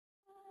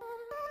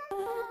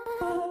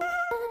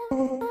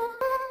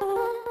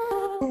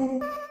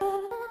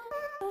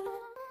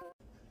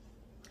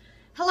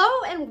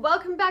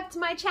back to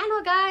my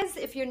channel, guys.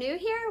 If you're new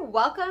here,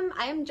 welcome.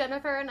 I am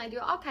Jennifer and I do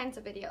all kinds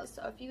of videos.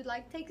 So if you'd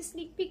like to take a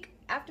sneak peek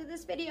after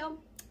this video,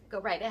 go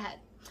right ahead.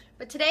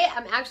 But today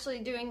I'm actually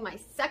doing my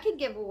second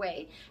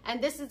giveaway,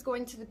 and this is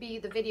going to be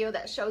the video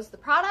that shows the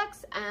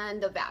products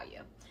and the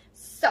value.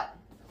 So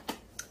I'm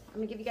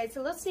gonna give you guys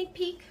a little sneak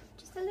peek,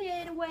 just a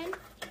little one,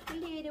 a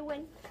little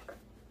one,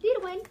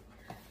 little one.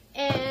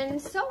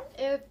 And so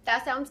if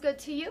that sounds good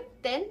to you,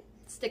 then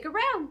stick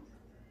around.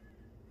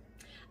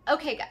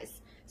 Okay, guys.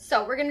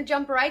 So we're gonna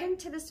jump right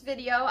into this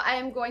video. I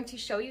am going to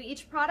show you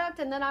each product,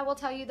 and then I will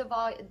tell you the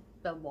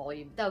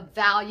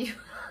value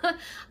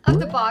of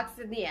the box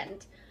in the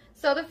end.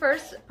 So the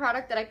first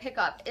product that I pick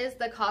up is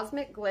the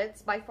Cosmic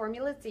Glitz by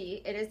Formula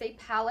Z. It is a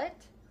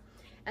palette,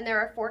 and there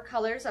are 4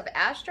 colors of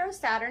Astro,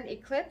 Saturn,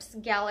 Eclipse,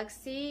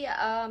 Galaxy,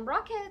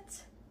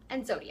 Rocket,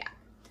 and Zodiac.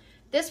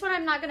 This one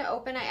I'm not gonna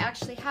open. I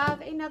actually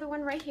have another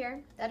one right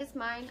here. That is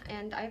mine,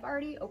 and I've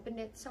already opened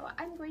it, so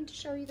I'm going to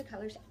show you the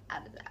colors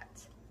out of that.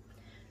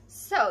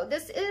 So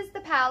this is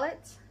the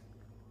palette.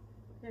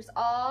 There's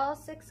all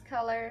 6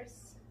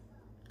 colors.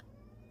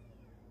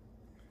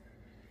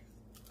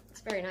 It's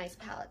a very nice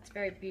palette. It's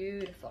very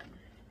beautiful.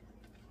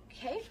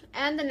 Okay,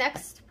 and the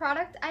next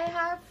product I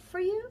have for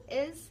you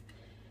is,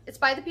 it's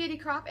by the Beauty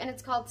Crop, and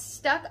it's called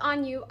Stuck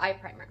On You Eye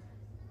Primer.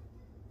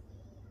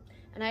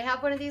 And I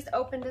have one of these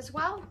opened as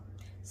well,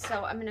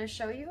 so I'm going to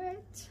show you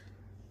it.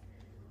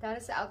 That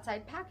is the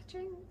outside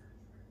packaging.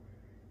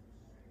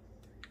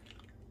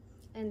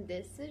 And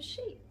this is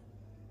she.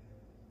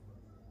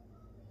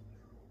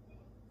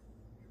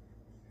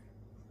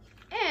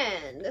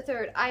 And the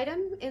third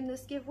item in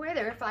this giveaway,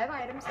 there are 5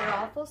 items, they're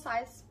all full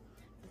size.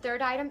 The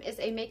third item is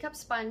a makeup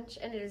sponge,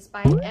 and it is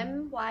by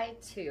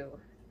M2U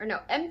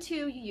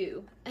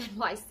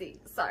NYC,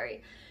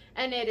 sorry.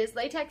 And it is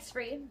latex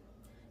free,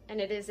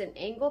 and it is an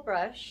angle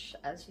brush,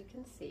 as you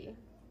can see,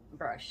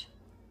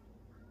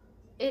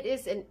 It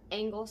is an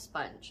angle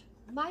sponge.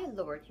 My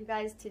Lord, you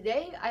guys,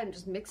 today I'm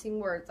just mixing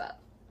words up,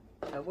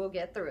 but we'll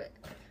get through it.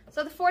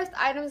 So the fourth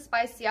item is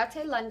by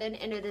Ciate London,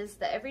 and it is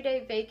the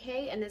Everyday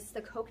Vacay, and it's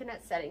the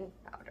coconut setting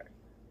powder.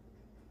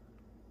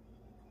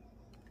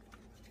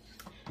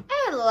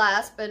 And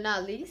last but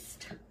not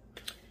least,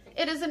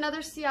 it is another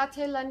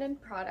Ciate London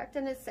product,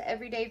 and it's the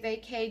Everyday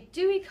Vacay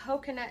Dewy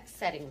Coconut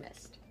Setting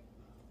Mist.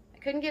 I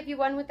couldn't give you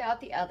one without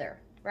the other,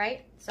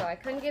 right? So I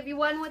couldn't give you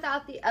one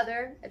without the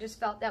other. I just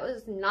felt that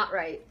was not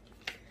right.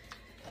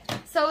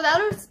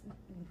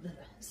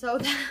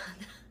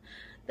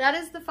 That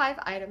is the 5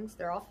 items.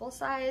 They're all full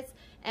size,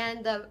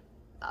 and the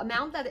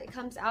amount that it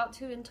comes out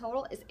to in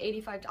total is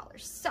 $85.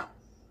 So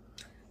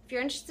if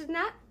you're interested in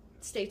that,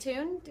 stay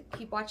tuned.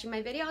 Keep watching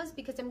my videos,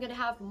 because I'm going to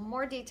have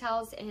more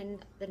details in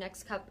the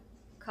next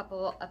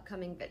couple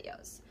upcoming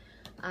videos.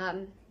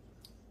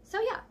 So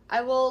yeah,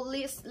 I will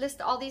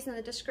list all these in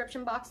the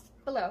description box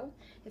below.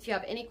 If you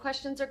have any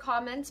questions or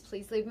comments,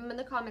 please leave them in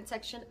the comment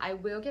section. I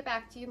will get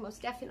back to you,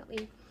 most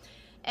definitely.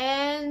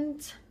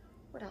 And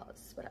what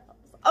else?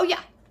 Oh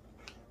yeah,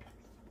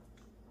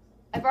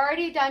 I've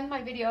already done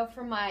my video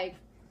for my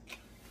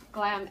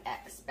Glam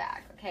X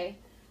bag, okay?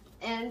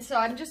 And so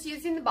I'm just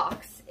using the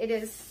box. It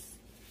is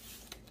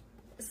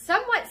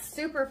somewhat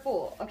super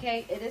full,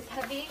 okay? It is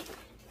heavy,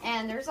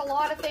 and there's a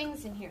lot of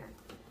things in here.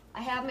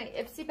 I have my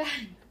Ipsy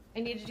bag. I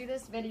need to do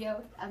this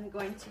video. I'm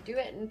going to do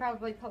it and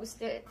probably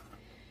post it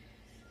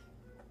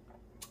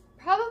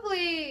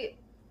probably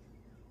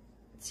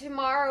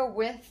tomorrow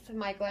with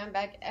my Glam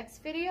Bag X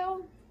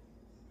video.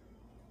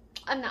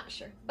 I'm not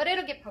sure, but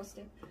it'll get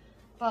posted.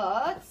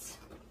 But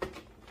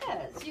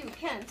as you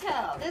can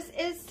tell, this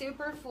is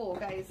super full,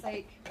 guys.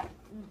 Like, I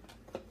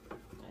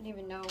don't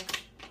even know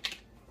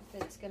if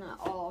it's gonna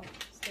all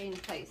stay in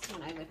place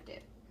when I lift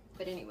it.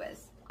 But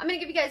anyways, I'm gonna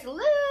give you guys a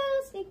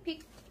little sneak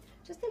peek,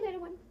 just a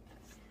little one.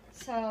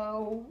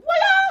 So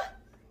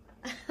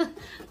voila!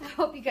 I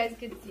hope you guys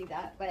could see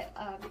that. But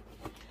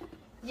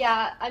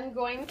yeah, I'm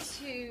going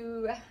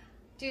to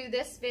do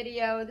this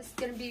video. This is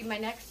gonna be my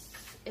next.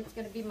 It's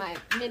gonna be my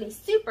mini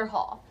super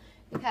haul,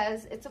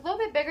 because it's a little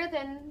bit bigger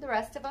than the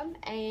rest of them.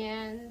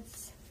 And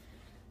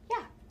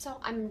yeah, so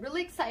I'm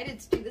really excited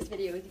to do this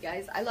video with you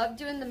guys. I love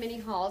doing the mini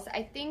hauls.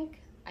 I think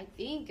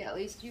at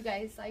least you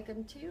guys like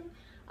them too.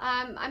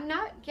 I'm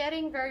not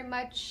getting very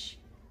much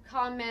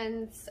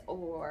comments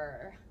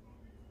or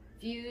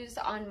views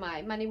on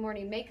my Monday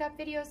morning makeup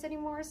videos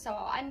anymore, so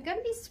I'm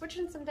gonna be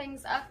switching some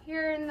things up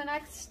here in the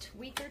next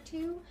week or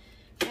 2.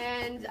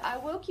 And I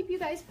will keep you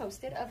guys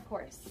posted, of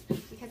course,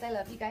 because I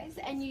love you guys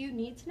and you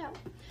need to know.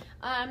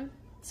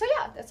 So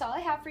yeah, that's all I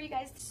have for you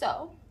guys.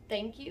 So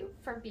thank you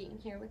for being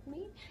here with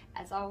me.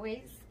 As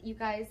always, you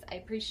guys, I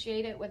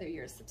appreciate it, whether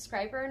you're a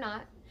subscriber or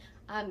not.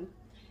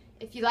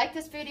 If you like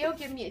this video,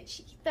 give me a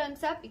cheeky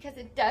thumbs up, because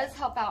it does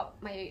help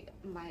out my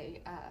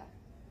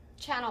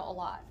channel a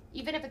lot.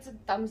 Even if it's a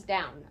thumbs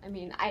down, I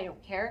mean, I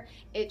don't care.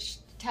 It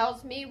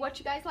tells me what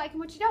you guys like and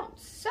what you don't.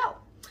 So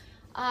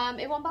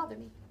it won't bother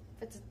me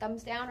if it's a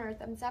thumbs down or a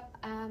thumbs up.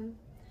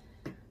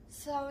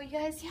 So you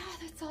guys, yeah,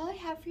 that's all I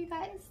have for you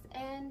guys.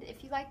 And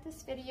if you like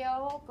this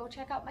video, go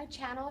check out my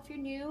channel if you're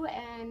new,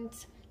 and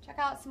check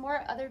out some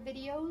more other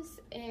videos,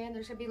 and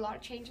there's gonna be a lot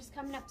of changes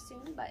coming up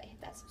soon, but hit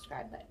that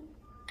subscribe button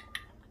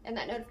and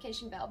that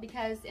notification bell,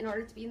 because in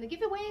order to be in the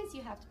giveaways,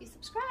 you have to be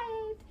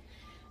subscribed.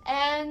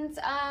 And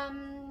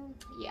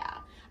yeah,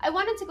 I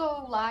wanted to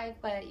go live,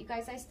 but you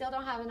guys, I still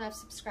don't have enough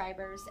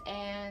subscribers,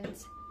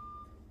 and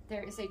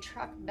there is a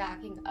truck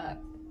backing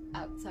up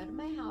outside of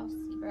my house.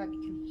 You probably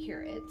can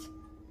hear it.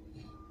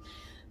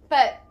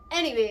 But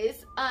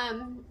anyways,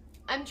 I'm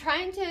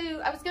trying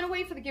to, I was gonna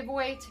wait for the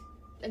giveaway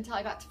until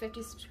I got to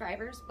 50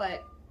 subscribers,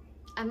 but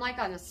I'm like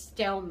on a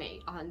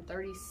stalemate on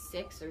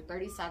 36 or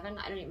 37,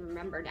 I don't even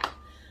remember now.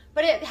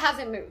 But it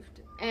hasn't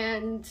moved,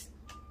 and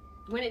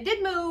when it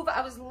did move,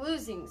 I was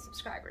losing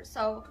subscribers,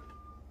 so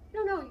I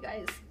don't know, you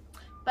guys.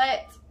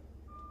 But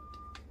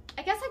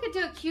I guess I could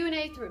do a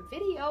Q&A through a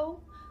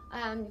video.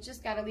 You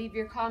just gotta leave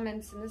your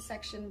comments in the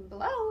section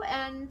below,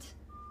 and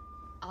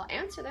I'll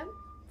answer them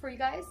for you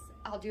guys.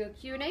 I'll do a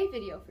Q&A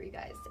video for you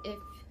guys if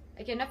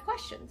I get enough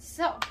questions.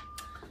 So,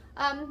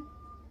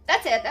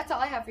 that's it. That's all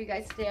I have for you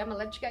guys today. I'm gonna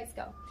let you guys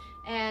go.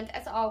 And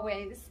as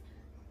always,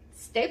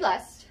 stay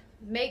blessed,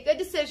 make good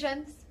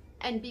decisions,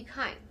 and be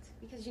kind,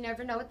 because you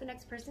never know what the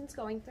next person's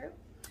going through.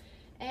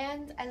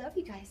 And I love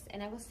you guys,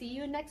 and I will see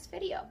you in next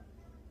video.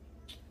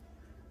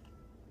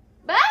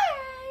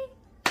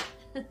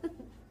 Bye!